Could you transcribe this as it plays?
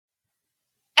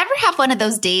have one of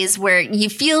those days where you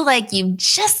feel like you've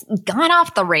just gone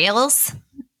off the rails?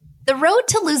 The road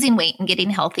to losing weight and getting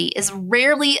healthy is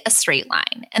rarely a straight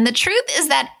line. And the truth is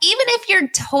that even if you're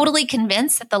totally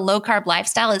convinced that the low-carb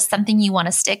lifestyle is something you want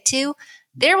to stick to,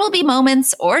 there will be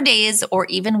moments or days or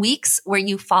even weeks where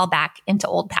you fall back into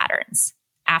old patterns.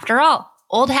 After all,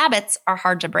 old habits are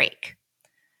hard to break.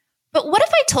 But what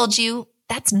if I told you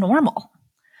that's normal?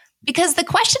 Because the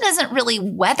question isn't really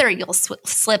whether you'll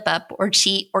slip up or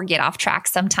cheat or get off track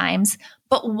sometimes,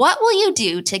 but what will you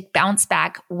do to bounce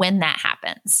back when that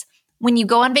happens? When you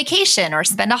go on vacation or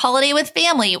spend a holiday with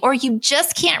family, or you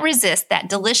just can't resist that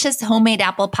delicious homemade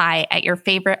apple pie at your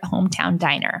favorite hometown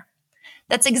diner.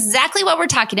 That's exactly what we're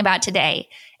talking about today.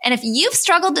 And if you've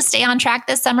struggled to stay on track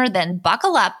this summer, then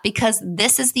buckle up because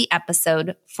this is the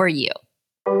episode for you.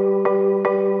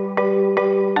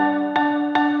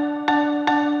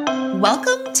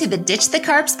 Welcome to the Ditch the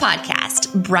Carbs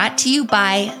podcast, brought to you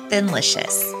by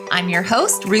Thinlicious. I'm your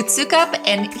host, Ruth Sukup,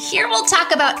 and here we'll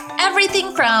talk about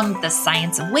everything from the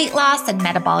science of weight loss and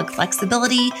metabolic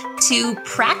flexibility to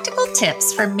practical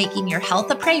tips for making your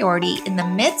health a priority in the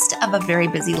midst of a very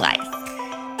busy life.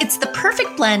 It's the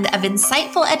perfect blend of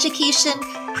insightful education,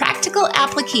 practical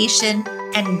application,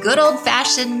 and good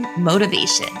old-fashioned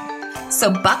motivation.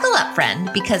 So buckle up,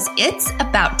 friend, because it's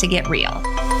about to get real.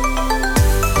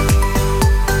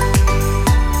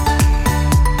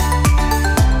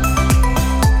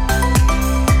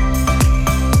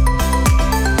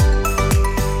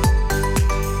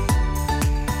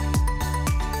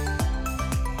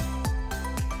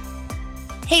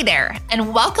 Hey there,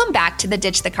 and welcome back to the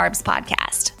Ditch the Carbs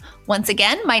podcast. Once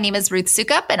again, my name is Ruth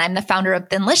Sukup, and I'm the founder of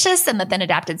Thinlicious and the Thin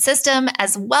Adapted System,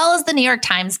 as well as the New York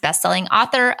Times bestselling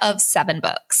author of 7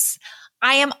 books.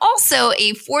 I am also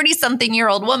a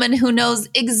 40-something-year-old woman who knows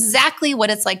exactly what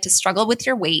it's like to struggle with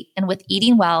your weight and with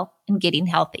eating well and getting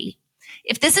healthy.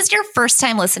 If this is your first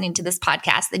time listening to this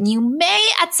podcast, then you may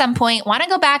at some point want to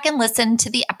go back and listen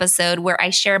to the episode where I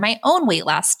share my own weight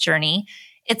loss journey.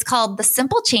 It's called The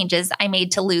Simple Changes I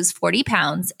Made to Lose 40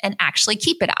 Pounds and Actually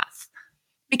Keep It Off.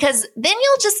 Because then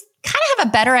you'll just kind of have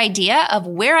a better idea of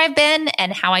where I've been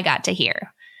and how I got to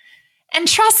here. And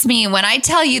trust me when I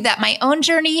tell you that my own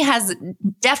journey has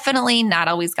definitely not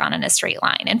always gone in a straight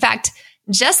line. In fact,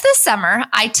 just this summer,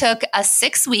 I took a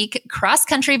 6-week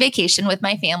cross-country vacation with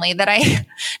my family that I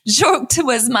joked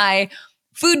was my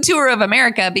food tour of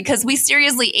America because we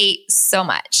seriously ate so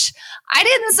much. I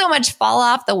didn't so much fall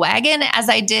off the wagon as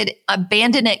I did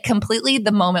abandon it completely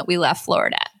the moment we left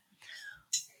Florida.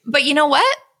 But you know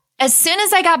what? As soon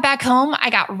as I got back home, I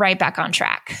got right back on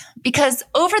track. Because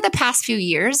over the past few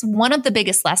years, one of the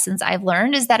biggest lessons I've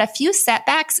learned is that a few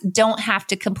setbacks don't have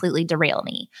to completely derail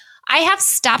me. I have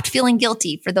stopped feeling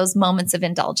guilty for those moments of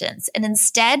indulgence and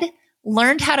instead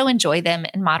learned how to enjoy them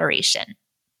in moderation.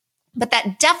 But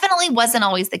that definitely wasn't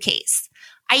always the case.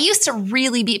 I used to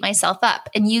really beat myself up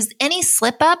and use any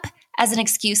slip up as an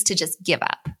excuse to just give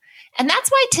up. And that's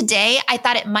why today I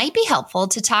thought it might be helpful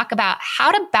to talk about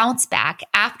how to bounce back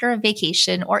after a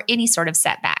vacation or any sort of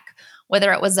setback,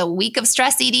 whether it was a week of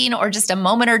stress eating or just a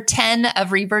moment or 10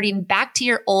 of reverting back to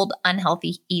your old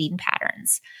unhealthy eating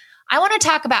patterns. I want to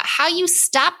talk about how you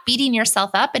stop beating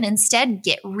yourself up and instead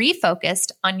get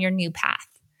refocused on your new path.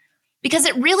 Because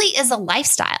it really is a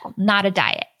lifestyle, not a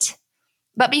diet.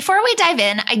 But before we dive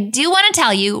in, I do want to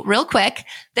tell you real quick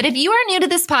that if you are new to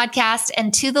this podcast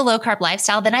and to the low-carb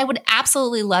lifestyle, then I would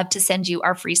absolutely love to send you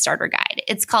our free starter guide.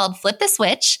 It's called Flip the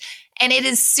Switch, and it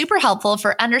is super helpful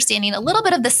for understanding a little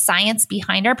bit of the science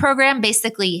behind our program,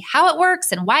 basically how it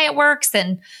works and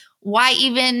why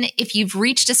even if you've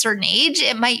reached a certain age,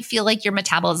 it might feel like your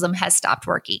metabolism has stopped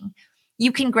working.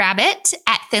 You can grab it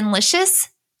at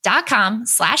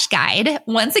thinlicious.com/guide.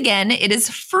 Once again, it is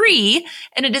free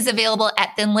and it is available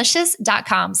at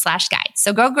thinlicious.com/guide.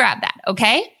 So go grab that,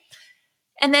 okay?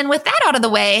 And then with that out of the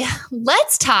way,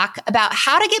 let's talk about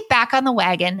how to get back on the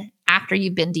wagon after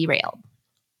you've been derailed.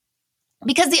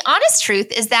 Because the honest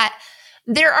truth is that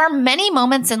there are many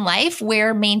moments in life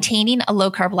where maintaining a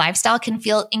low-carb lifestyle can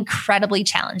feel incredibly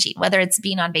challenging, whether it's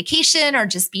being on vacation or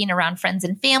just being around friends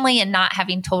and family and not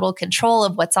having total control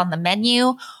of what's on the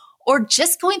menu, or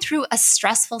just going through a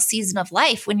stressful season of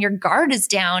life when your guard is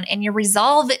down and your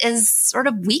resolve is sort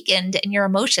of weakened and your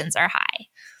emotions are high.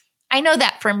 I know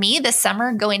that for me this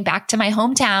summer, going back to my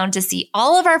hometown to see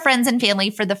all of our friends and family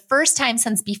for the first time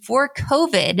since before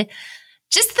COVID,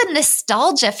 just the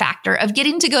nostalgia factor of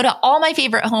getting to go to all my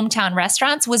favorite hometown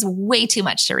restaurants was way too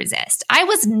much to resist. I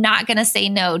was not going to say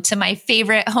no to my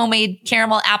favorite homemade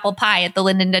caramel apple pie at the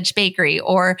Linden Dutch Bakery,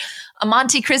 or a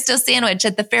Monte Cristo sandwich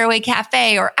at the Fairway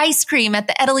Cafe, or ice cream at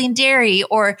the Edeline Dairy,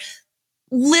 or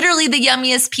literally the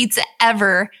yummiest pizza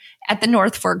ever at the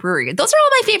North Fork Brewery. Those are all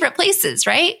my favorite places,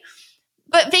 right?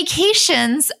 But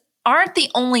vacations aren't the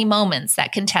only moments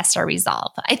that can test our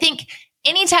resolve. I think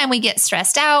anytime we get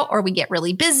stressed out or we get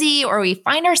really busy or we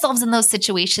find ourselves in those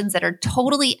situations that are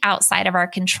totally outside of our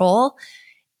control,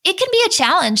 it can be a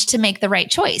challenge to make the right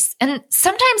choice. And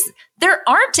sometimes there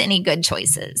aren't any good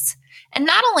choices. And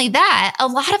not only that, a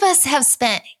lot of us have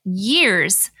spent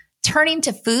years turning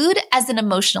to food as an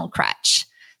emotional crutch.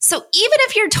 So even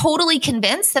if you're totally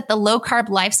convinced that the low-carb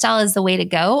lifestyle is the way to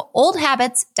go, old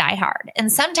habits die hard.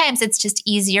 And sometimes it's just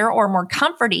easier or more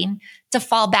comforting to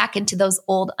fall back into those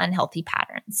old unhealthy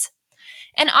patterns.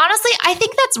 And honestly, I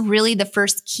think that's really the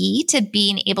first key to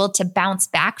being able to bounce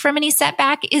back from any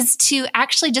setback is to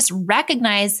actually just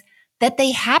recognize that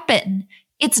they happen.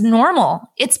 It's normal.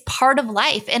 It's part of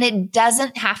life. And it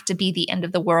doesn't have to be the end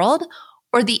of the world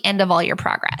or the end of all your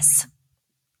progress.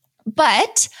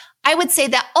 But I would say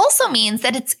that also means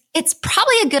that it's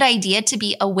probably a good idea to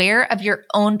be aware of your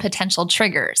own potential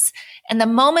triggers and the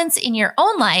moments in your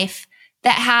own life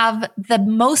that have the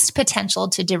most potential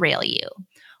to derail you.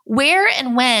 Where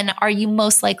and when are you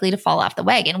most likely to fall off the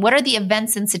wagon? What are the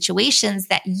events and situations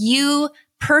that you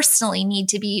personally need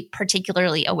to be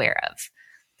particularly aware of?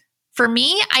 For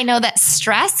me, I know that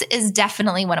stress is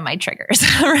definitely one of my triggers,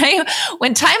 right?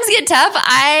 When times get tough,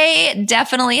 I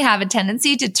definitely have a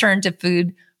tendency to turn to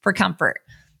food for comfort.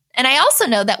 And I also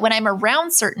know that when I'm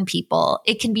around certain people,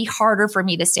 it can be harder for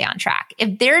me to stay on track.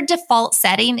 If their default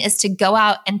setting is to go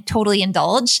out and totally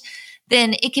indulge,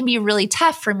 then it can be really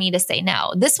tough for me to say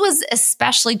no. This was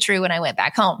especially true when I went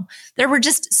back home. There were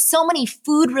just so many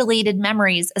food-related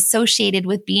memories associated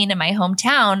with being in my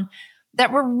hometown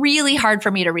that were really hard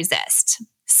for me to resist.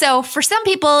 So for some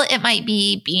people, it might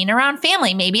be being around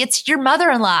family. Maybe it's your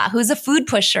mother-in-law who's a food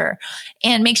pusher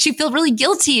and makes you feel really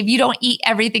guilty if you don't eat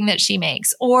everything that she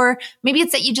makes. Or maybe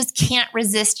it's that you just can't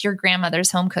resist your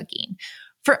grandmother's home cooking.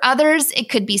 For others, it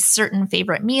could be certain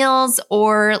favorite meals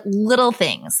or little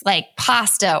things like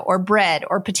pasta or bread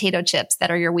or potato chips that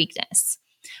are your weakness.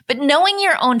 But knowing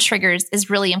your own triggers is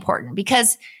really important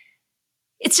because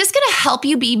it's just going to help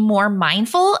you be more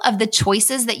mindful of the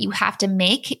choices that you have to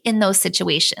make in those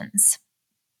situations.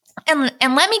 And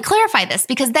let me clarify this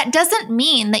because that doesn't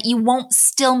mean that you won't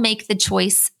still make the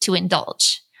choice to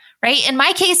indulge, right? In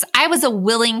my case, I was a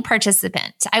willing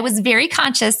participant. I was very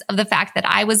conscious of the fact that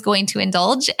I was going to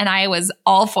indulge and I was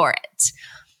all for it.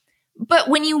 But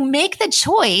when you make the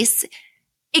choice,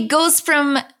 it goes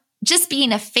from just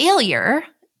being a failure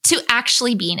to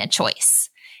actually being a choice.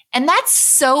 And that's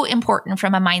so important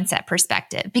from a mindset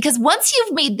perspective, because once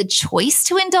you've made the choice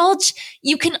to indulge,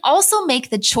 you can also make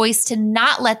the choice to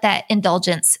not let that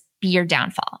indulgence be your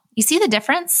downfall. You see the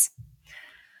difference?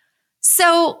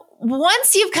 So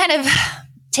once you've kind of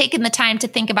taken the time to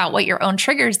think about what your own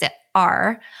triggers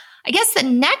are, I guess the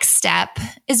next step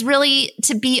is really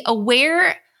to be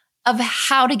aware of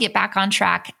how to get back on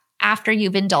track after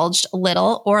you've indulged a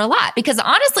little or a lot. Because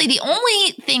honestly, the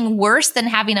only thing worse than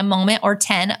having a moment or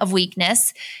 10 of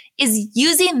weakness is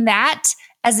using that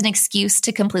as an excuse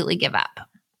to completely give up.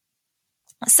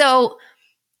 So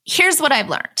here's what I've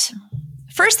learned.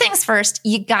 First things first,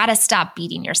 you gotta stop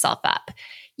beating yourself up.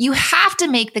 You have to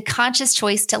make the conscious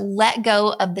choice to let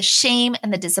go of the shame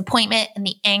and the disappointment and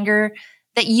the anger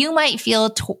that you might feel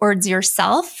towards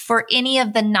yourself for any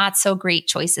of the not so great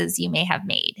choices you may have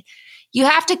made. You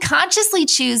have to consciously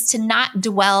choose to not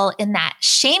dwell in that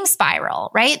shame spiral,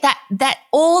 right? That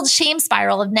old shame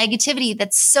spiral of negativity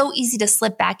that's so easy to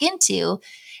slip back into,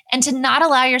 and to not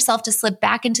allow yourself to slip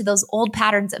back into those old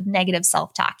patterns of negative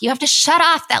self-talk. You have to shut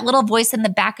off that little voice in the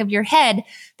back of your head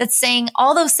that's saying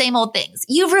all those same old things.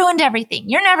 You've ruined everything.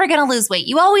 You're never going to lose weight.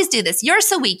 You always do this. You're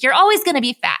so weak. You're always going to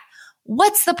be fat.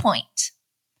 What's the point?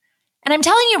 And I'm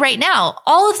telling you right now,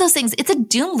 all of those things, it's a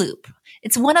doom loop.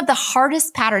 It's one of the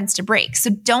hardest patterns to break. So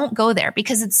don't go there,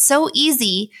 because it's so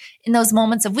easy in those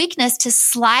moments of weakness to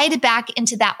slide back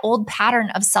into that old pattern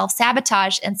of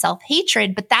self-sabotage and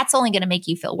self-hatred, but that's only going to make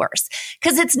you feel worse.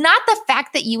 Because it's not the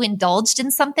fact that you indulged in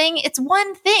something. It's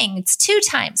one thing. It's two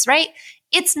times, right?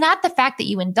 It's not the fact that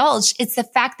you indulged. It's the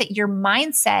fact that your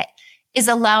mindset is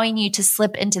allowing you to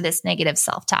slip into this negative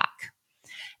self-talk.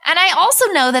 And I also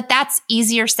know that that's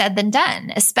easier said than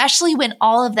done, especially when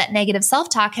all of that negative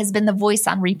self-talk has been the voice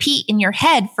on repeat in your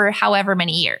head for however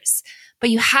many years.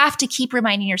 But you have to keep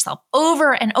reminding yourself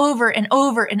over and over and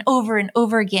over and over and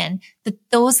over again that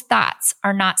those thoughts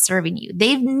are not serving you.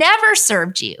 They've never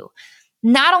served you.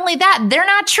 Not only that, they're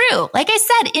not true. Like I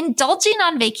said, indulging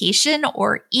on vacation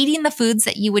or eating the foods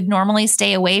that you would normally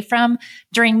stay away from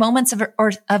during moments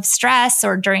of stress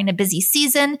or during a busy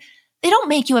season, they don't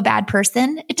make you a bad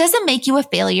person. It doesn't make you a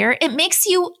failure. It makes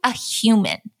you a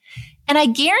human. And I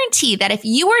guarantee that if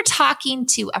you were talking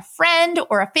to a friend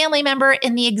or a family member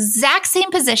in the exact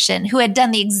same position who had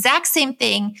done the exact same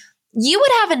thing, you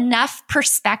would have enough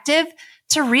perspective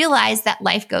to realize that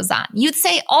life goes on. You'd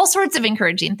say all sorts of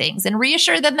encouraging things and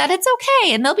reassure them that it's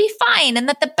okay and they'll be fine and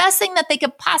that the best thing that they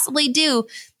could possibly do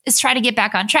is try to get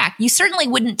back on track. You certainly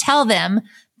wouldn't tell them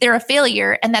they're a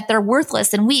failure and that they're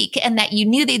worthless and weak and that you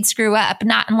knew they'd screw up,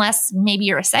 not unless maybe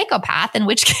you're a psychopath, in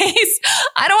which case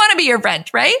I don't want to be your friend,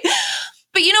 right?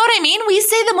 But you know what I mean? We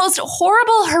say the most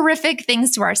horrible, horrific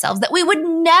things to ourselves that we would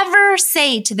never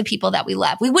say to the people that we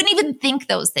love. We wouldn't even think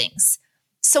those things.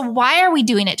 So why are we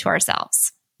doing it to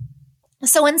ourselves?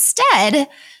 So instead,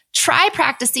 try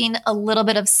practicing a little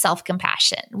bit of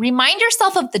self-compassion. Remind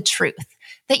yourself of the truth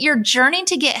that your journey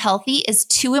to get healthy is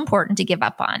too important to give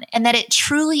up on, and that it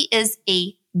truly is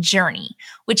a journey,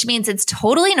 which means it's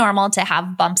totally normal to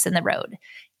have bumps in the road.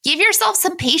 Give yourself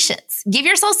some patience, give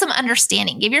yourself some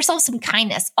understanding, give yourself some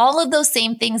kindness, all of those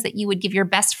same things that you would give your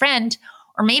best friend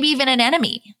or maybe even an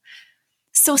enemy.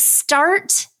 So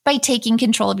start by taking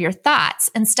control of your thoughts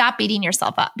and stop beating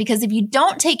yourself up. Because if you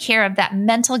don't take care of that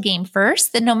mental game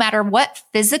first, then no matter what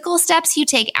physical steps you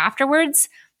take afterwards,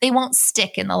 they won't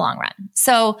stick in the long run.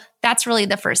 So that's really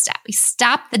the first step.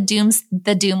 Stop the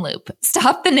doom loop.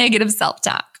 Stop the negative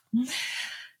self-talk.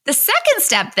 The second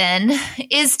step then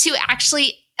is to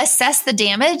actually assess the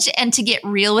damage and to get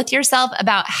real with yourself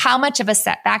about how much of a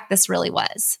setback this really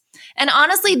was. And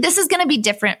honestly, this is going to be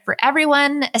different for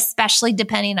everyone, especially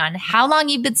depending on how long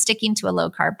you've been sticking to a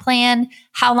low-carb plan,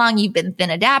 how long you've been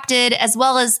thin adapted, as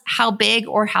well as how big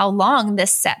or how long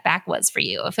this setback was for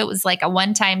you. If it was like a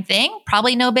one-time thing,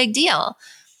 probably no big deal.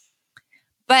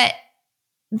 But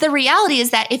the reality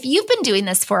is that if you've been doing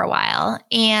this for a while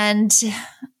and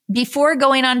before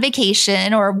going on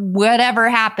vacation or whatever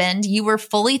happened, you were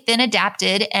fully thin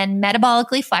adapted and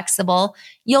metabolically flexible,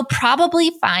 you'll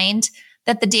probably find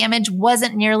that the damage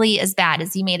wasn't nearly as bad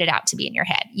as you made it out to be in your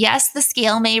head. Yes, the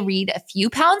scale may read a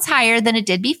few pounds higher than it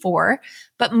did before,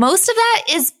 but most of that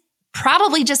is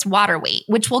probably just water weight,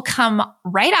 which will come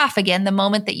right off again the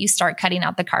moment that you start cutting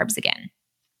out the carbs again.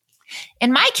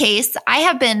 In my case, I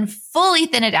have been fully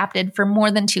thin adapted for more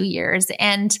than 2 years.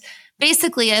 And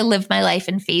basically, I lived my life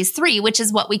in phase 3, which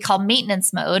is what we call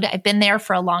maintenance mode. I've been there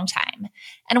for a long time.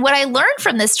 And what I learned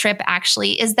from this trip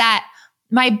actually is that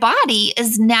my body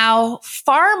is now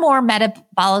far more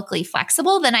metabolically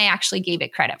flexible than I actually gave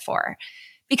it credit for.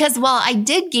 Because while I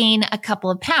did gain a couple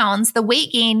of pounds, the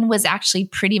weight gain was actually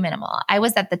pretty minimal. I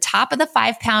was at the top of the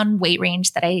 5-pound weight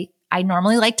range that I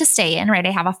normally like to stay in, right?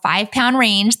 I have a 5-pound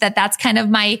range that's kind of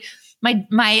my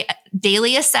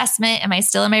daily assessment. Am I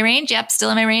still in my range? Yep, still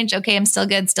in my range. Okay, I'm still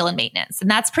good, still in maintenance. And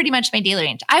that's pretty much my daily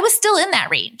range. I was still in that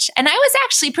range. And I was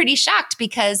actually pretty shocked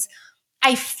because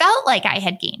I felt like I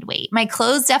had gained weight. My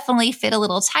clothes definitely fit a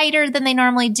little tighter than they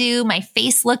normally do. My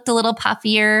face looked a little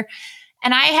puffier.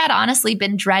 And I had honestly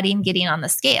been dreading getting on the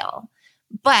scale.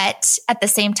 But at the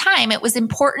same time, it was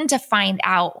important to find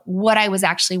out what I was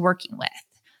actually working with.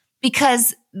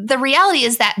 Because the reality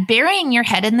is that burying your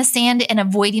head in the sand and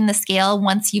avoiding the scale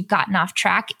once you've gotten off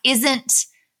track isn't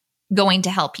going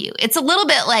to help you. It's a little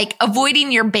bit like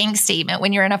avoiding your bank statement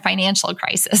when you're in a financial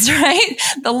crisis, right?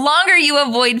 The longer you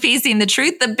avoid facing the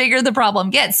truth, the bigger the problem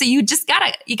gets. So you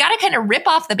gotta kind of rip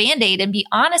off the Band-Aid and be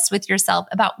honest with yourself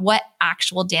about what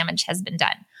actual damage has been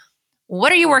done.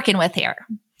 What are you working with here?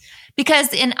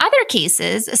 Because in other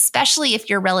cases, especially if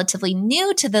you're relatively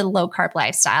new to the low carb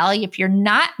lifestyle, if you're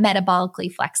not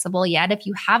metabolically flexible yet, if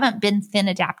you haven't been thin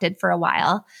adapted for a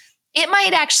while, it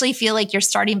might actually feel like you're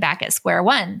starting back at square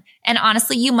one. And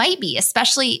honestly, you might be,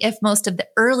 especially if most of the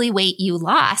early weight you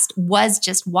lost was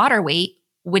just water weight,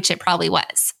 which it probably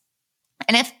was.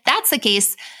 And if that's the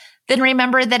case, then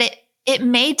remember that it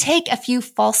may take a few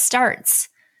false starts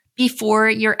before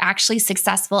you're actually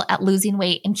successful at losing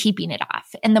weight and keeping it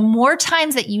off. And the more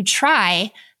times that you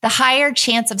try, the higher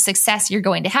chance of success you're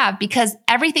going to have, because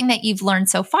everything that you've learned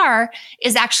so far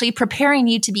is actually preparing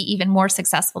you to be even more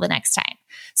successful the next time.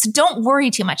 So don't worry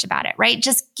too much about it, right?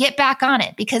 Just get back on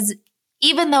it, because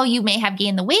even though you may have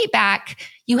gained the weight back,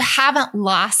 you haven't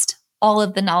lost all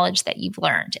of the knowledge that you've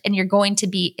learned, and it's going to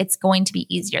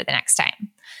be easier the next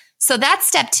time. So that's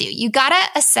step 2. You got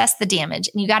to assess the damage,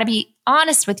 and you got to be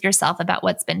honest with yourself about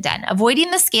what's been done.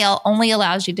 Avoiding the scale only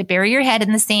allows you to bury your head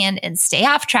in the sand and stay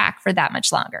off track for that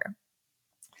much longer.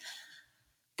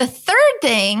 The third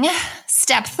thing,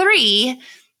 step 3,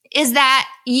 is that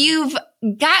you've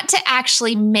got to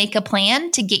actually make a plan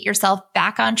to get yourself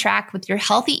back on track with your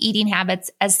healthy eating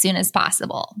habits as soon as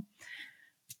possible.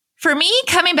 For me,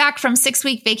 coming back from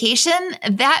 6-week vacation,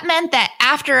 that meant that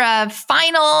after a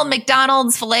final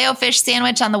McDonald's Filet-O-Fish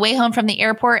sandwich on the way home from the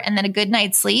airport and then a good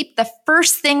night's sleep, the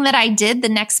first thing that I did the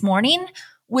next morning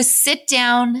was sit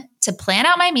down to plan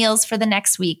out my meals for the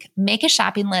next week, make a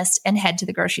shopping list, and head to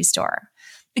the grocery store.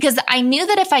 Because I knew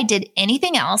that if I did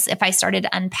anything else, if I started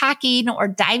unpacking or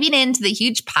diving into the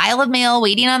huge pile of mail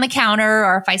waiting on the counter,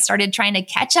 or if I started trying to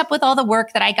catch up with all the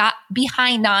work that I got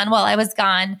behind on while I was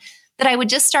gone, that I would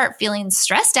just start feeling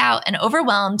stressed out and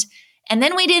overwhelmed. And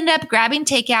then we'd end up grabbing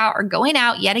takeout or going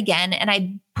out yet again. And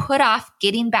I'd put off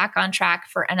getting back on track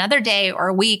for another day or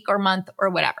a week or month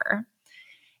or whatever.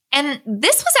 And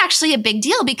this was actually a big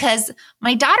deal because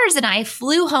my daughters and I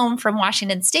flew home from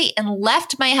Washington State and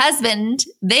left my husband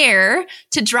there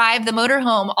to drive the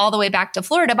motorhome all the way back to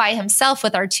Florida by himself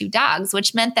with our 2 dogs,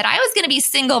 which meant that I was going to be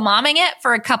single momming it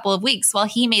for a couple of weeks while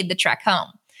he made the trek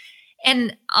home.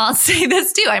 And I'll say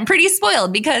this too, I'm pretty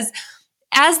spoiled because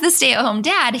as the stay-at-home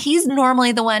dad, he's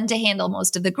normally the one to handle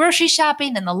most of the grocery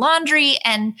shopping and the laundry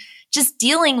and just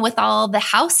dealing with all the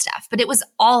house stuff, but it was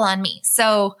all on me.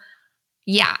 So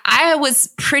yeah, I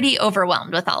was pretty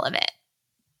overwhelmed with all of it.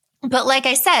 But like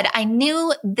I said, I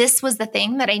knew this was the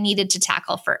thing that I needed to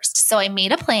tackle first. So I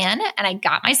made a plan and I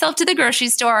got myself to the grocery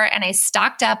store and I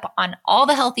stocked up on all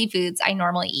the healthy foods I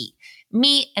normally eat.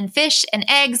 Meat and fish and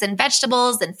eggs and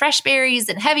vegetables and fresh berries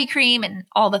and heavy cream and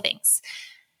all the things.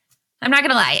 I'm not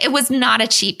going to lie. It was not a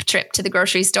cheap trip to the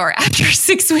grocery store after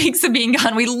 6 weeks of being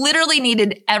gone. We literally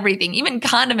needed everything, even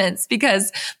condiments,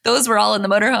 because those were all in the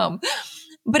motorhome.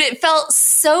 But it felt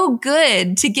so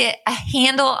good to get a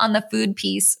handle on the food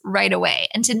piece right away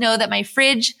and to know that my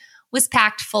fridge was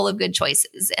packed full of good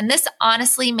choices. And this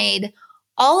honestly made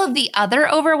all of the other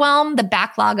overwhelm, the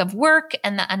backlog of work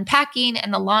and the unpacking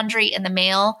and the laundry and the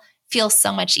mail feel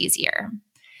so much easier.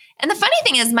 And the funny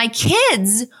thing is my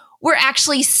kids were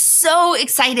actually so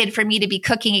excited for me to be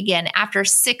cooking again after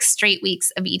 6 straight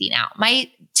weeks of eating out. My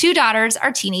 2 daughters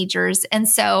are teenagers. And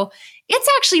so it's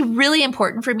actually really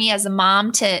important for me as a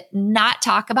mom to not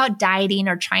talk about dieting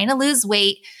or trying to lose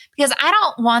weight because I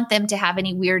don't want them to have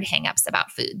any weird hangups about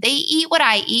food. They eat what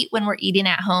I eat when we're eating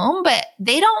at home, but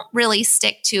they don't really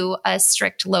stick to a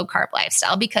strict low-carb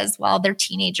lifestyle because, well, they're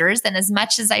teenagers. And as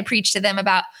much as I preach to them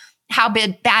about how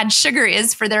bad sugar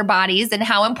is for their bodies and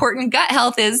how important gut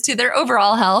health is to their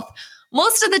overall health,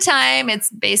 most of the time it's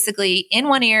basically in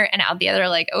one ear and out the other,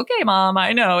 like, okay, mom,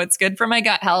 I know it's good for my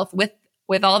gut health with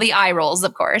all the eye rolls,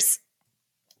 of course.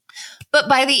 But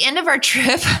by the end of our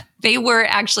trip, they were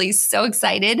actually so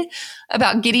excited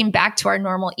about getting back to our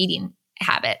normal eating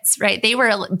habits, right? They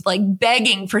were like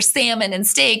begging for salmon and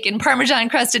steak and Parmesan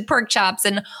crusted pork chops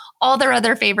and all their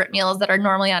other favorite meals that are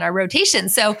normally on our rotation.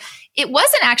 So it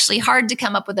wasn't actually hard to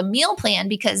come up with a meal plan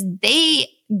because they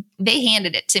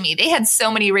handed it to me. They had so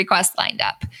many requests lined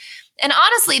up. And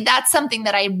honestly, that's something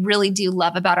that I really do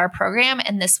love about our program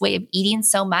and this way of eating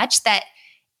so much that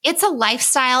it's a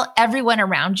lifestyle everyone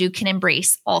around you can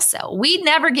embrace also. We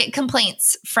never get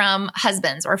complaints from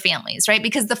husbands or families, right?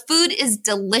 Because the food is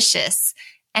delicious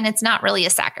and it's not really a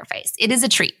sacrifice. It is a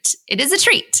treat. It is a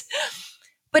treat.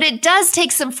 But it does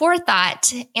take some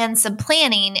forethought and some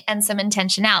planning and some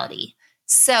intentionality.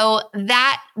 So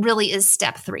that really is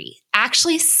step 3.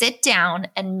 Actually sit down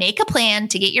and make a plan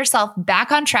to get yourself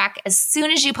back on track as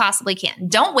soon as you possibly can.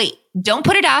 Don't wait. Don't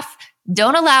put it off.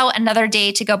 Don't allow another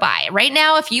day to go by. Right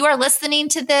now, if you are listening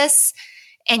to this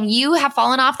and you have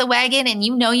fallen off the wagon and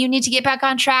you know you need to get back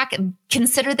on track,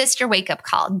 consider this your wake-up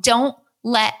call. Don't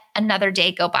let another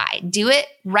day go by. Do it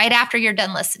right after you're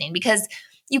done listening because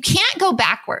you can't go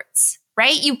backwards,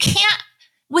 right? You can't.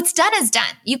 What's done is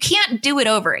done. You can't do it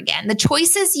over again. The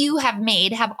choices you have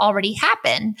made have already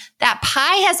happened. That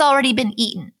pie has already been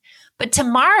eaten. But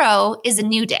tomorrow is a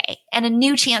new day and a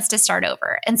new chance to start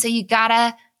over. And so you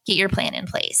gotta get your plan in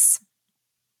place.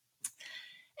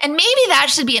 And maybe that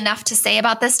should be enough to say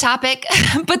about this topic.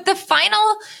 But the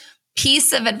final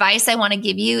piece of advice I want to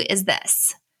give you is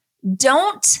this.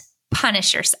 Don't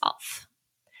punish yourself.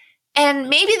 And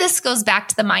maybe this goes back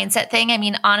to the mindset thing. I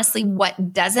mean, honestly,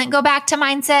 what doesn't go back to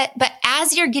mindset? But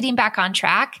as you're getting back on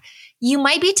track, you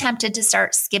might be tempted to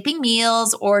start skipping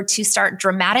meals or to start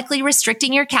dramatically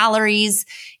restricting your calories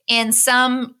in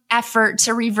some effort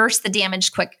to reverse the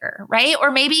damage quicker, right?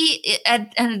 Or maybe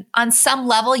on some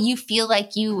level, you feel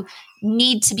like you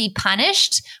need to be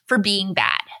punished for being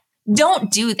bad. Don't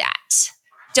do that.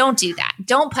 Don't do that.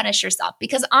 Don't punish yourself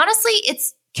because honestly,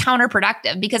 it's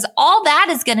counterproductive because all that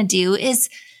is going to do is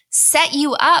set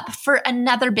you up for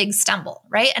another big stumble,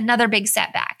 right? Another big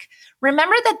setback.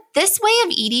 Remember that this way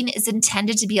of eating is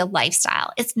intended to be a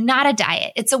lifestyle. It's not a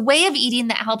diet. It's a way of eating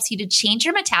that helps you to change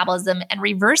your metabolism and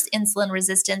reverse insulin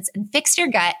resistance and fix your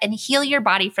gut and heal your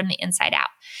body from the inside out.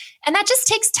 And that just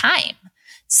takes time.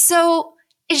 So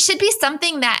it should be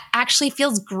something that actually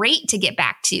feels great to get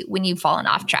back to when you've fallen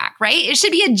off track, right? It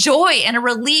should be a joy and a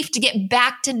relief to get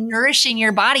back to nourishing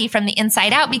your body from the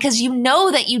inside out because you know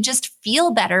that you just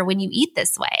feel better when you eat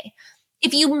this way.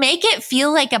 If you make it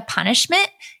feel like a punishment,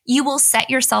 you will set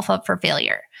yourself up for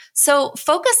failure. So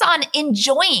focus on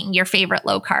enjoying your favorite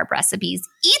low-carb recipes.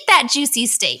 Eat that juicy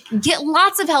steak. Get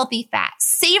lots of healthy fats.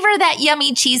 Savor that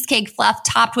yummy cheesecake fluff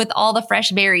topped with all the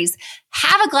fresh berries.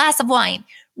 Have a glass of wine.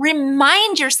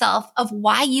 Remind yourself of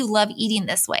why you love eating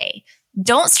this way.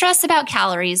 Don't stress about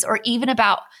calories or even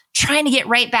about trying to get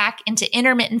right back into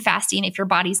intermittent fasting if your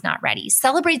body's not ready.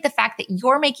 Celebrate the fact that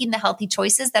you're making the healthy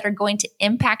choices that are going to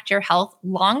impact your health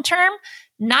long-term,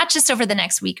 not just over the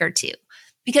next week or two.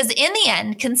 Because in the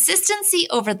end, consistency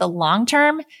over the long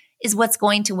term is what's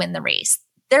going to win the race.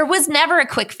 There was never a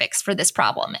quick fix for this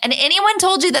problem. And anyone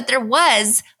told you that there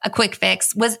was a quick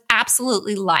fix was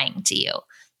absolutely lying to you.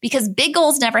 Because big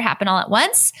goals never happen all at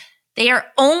once. They are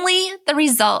only the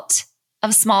result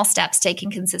of small steps taken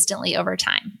consistently over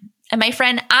time. And my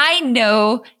friend, I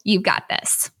know you've got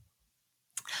this.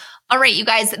 All right, you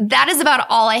guys, that is about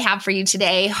all I have for you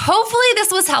today. Hopefully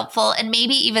this was helpful and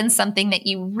maybe even something that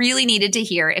you really needed to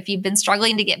hear if you've been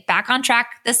struggling to get back on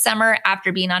track this summer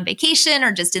after being on vacation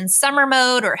or just in summer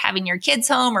mode or having your kids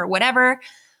home or whatever.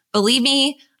 Believe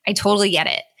me, I totally get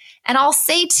it. And I'll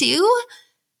say too,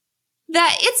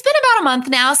 that it's been about a month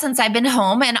now since I've been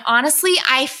home. And honestly,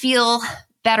 I feel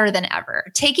better than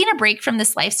ever. Taking a break from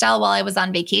this lifestyle while I was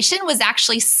on vacation was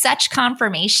actually such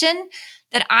confirmation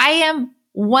that I am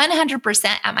 100%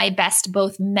 at my best,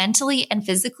 both mentally and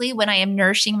physically, when I am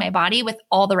nourishing my body with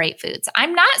all the right foods.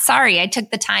 I'm not sorry I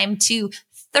took the time to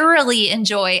thoroughly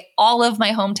enjoy all of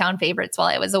my hometown favorites while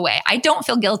I was away. I don't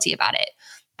feel guilty about it,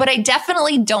 but I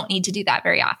definitely don't need to do that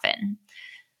very often.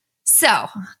 So,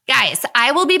 guys,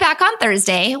 I will be back on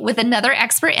Thursday with another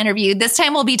expert interview. This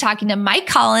time we'll be talking to Mike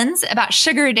Collins about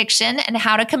sugar addiction and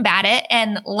how to combat it.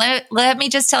 And let me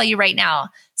just tell you right now,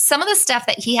 some of the stuff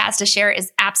that he has to share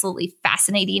is absolutely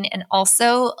fascinating and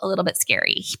also a little bit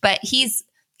scary. But he's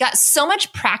got so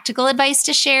much practical advice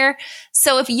to share.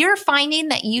 So if you're finding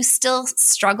that you still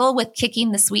struggle with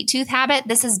kicking the sweet tooth habit,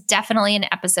 this is definitely an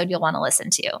episode you'll want to listen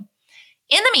to.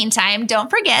 In the meantime, don't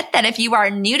forget that if you are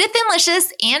new to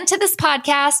Thinlicious and to this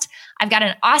podcast, I've got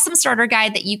an awesome starter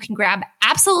guide that you can grab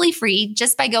absolutely free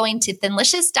just by going to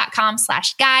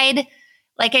thinlicious.com/guide.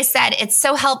 Like I said, it's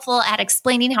so helpful at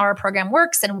explaining how our program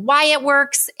works and why it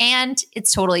works, and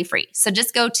it's totally free. So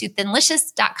just go to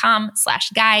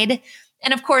thinlicious.com/guide.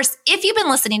 And of course, if you've been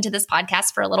listening to this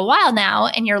podcast for a little while now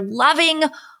and you're loving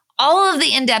all of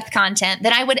the in-depth content,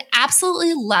 then I would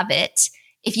absolutely love it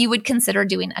if you would consider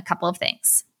doing a couple of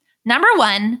things. Number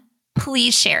one,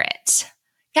 please share it.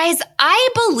 Guys, I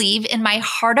believe in my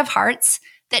heart of hearts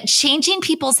that changing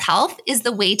people's health is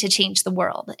the way to change the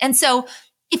world. And so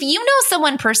if you know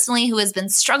someone personally who has been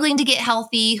struggling to get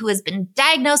healthy, who has been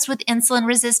diagnosed with insulin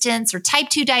resistance or type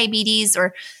 2 diabetes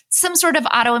or some sort of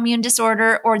autoimmune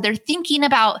disorder, or they're thinking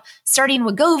about starting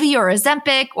Wegovy or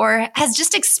Ozempic, or has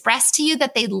just expressed to you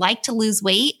that they'd like to lose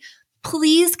weight,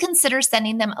 please consider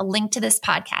sending them a link to this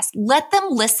podcast. Let them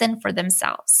listen for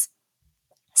themselves.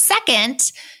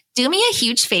 Second, do me a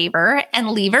huge favor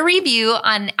and leave a review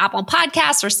on Apple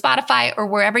Podcasts or Spotify or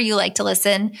wherever you like to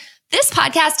listen. This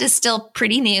podcast is still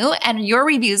pretty new and your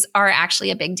reviews are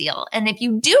actually a big deal. And if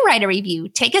you do write a review,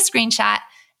 take a screenshot,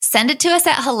 send it to us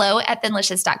at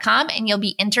hello@thinlicious.com, and you'll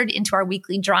be entered into our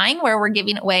weekly drawing where we're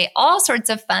giving away all sorts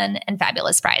of fun and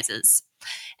fabulous prizes.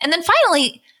 And then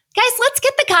finally, guys, let's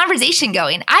get the conversation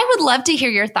going. I would love to hear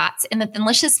your thoughts in the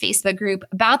Thinlicious Facebook group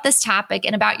about this topic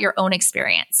and about your own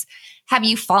experience. Have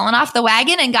you fallen off the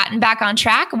wagon and gotten back on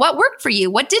track? What worked for you?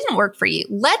 What didn't work for you?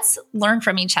 Let's learn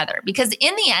from each other, because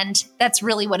in the end, that's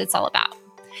really what it's all about.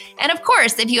 And of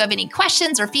course, if you have any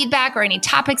questions or feedback or any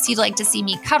topics you'd like to see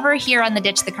me cover here on the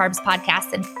Ditch the Carbs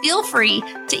podcast, then feel free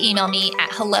to email me at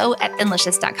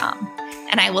hello@thinlicious.com.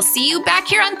 And I will see you back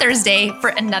here on Thursday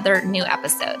for another new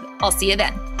episode. I'll see you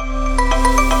then.